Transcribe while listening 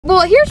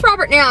Well, here's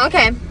Robert now.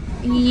 Okay.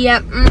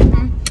 Yep.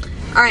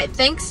 Mm-hmm. All right.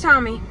 Thanks,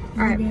 Tommy.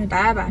 All right.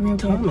 Bye-bye.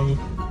 Tommy.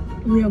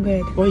 Real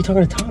good. Why are you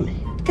talking to Tommy?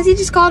 Because he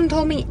just called and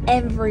told me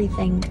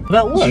everything.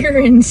 About what? You're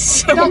in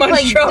so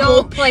much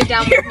trouble. Don't play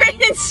dumb You're with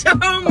me. in so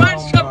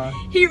much trouble.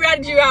 He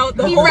ratted you out.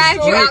 He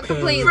ratted you out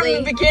completely.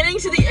 From the beginning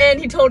to the end,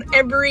 he told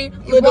every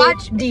little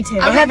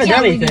detail. I haven't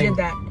done anything. You did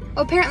that.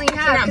 Well, apparently you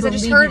have, because I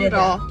just heard it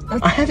all.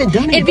 I haven't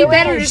done anything. It'd be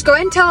better to just go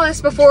ahead and tell us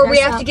before we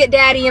have to get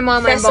Daddy and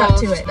Mama involved.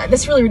 Fess up to it.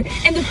 That's really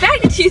ridiculous. And the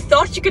fact that you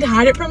thought you could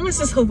hide it from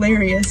us is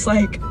hilarious.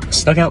 Like,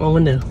 stuck out my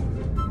window.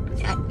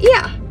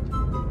 Yeah.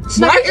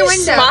 Why are you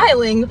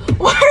smiling?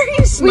 Why are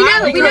you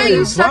smiling? We know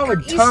you Why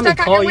would Tommy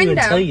call you and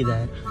tell you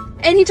that?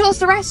 And he told us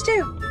the rest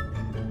too.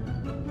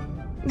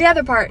 The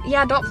other part,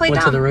 yeah, don't play dumb.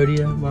 Went to the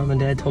rodeo Mom and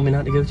Dad told me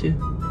not to go to.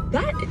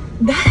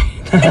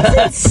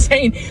 That's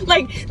insane.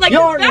 Like the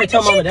fact that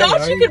you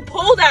thought you could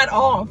pull that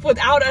off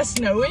without us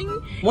knowing.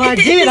 Well, I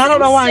did. I don't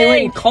know why he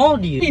went and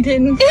called you. He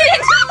didn't. He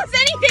didn't tell us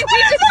anything.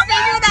 We just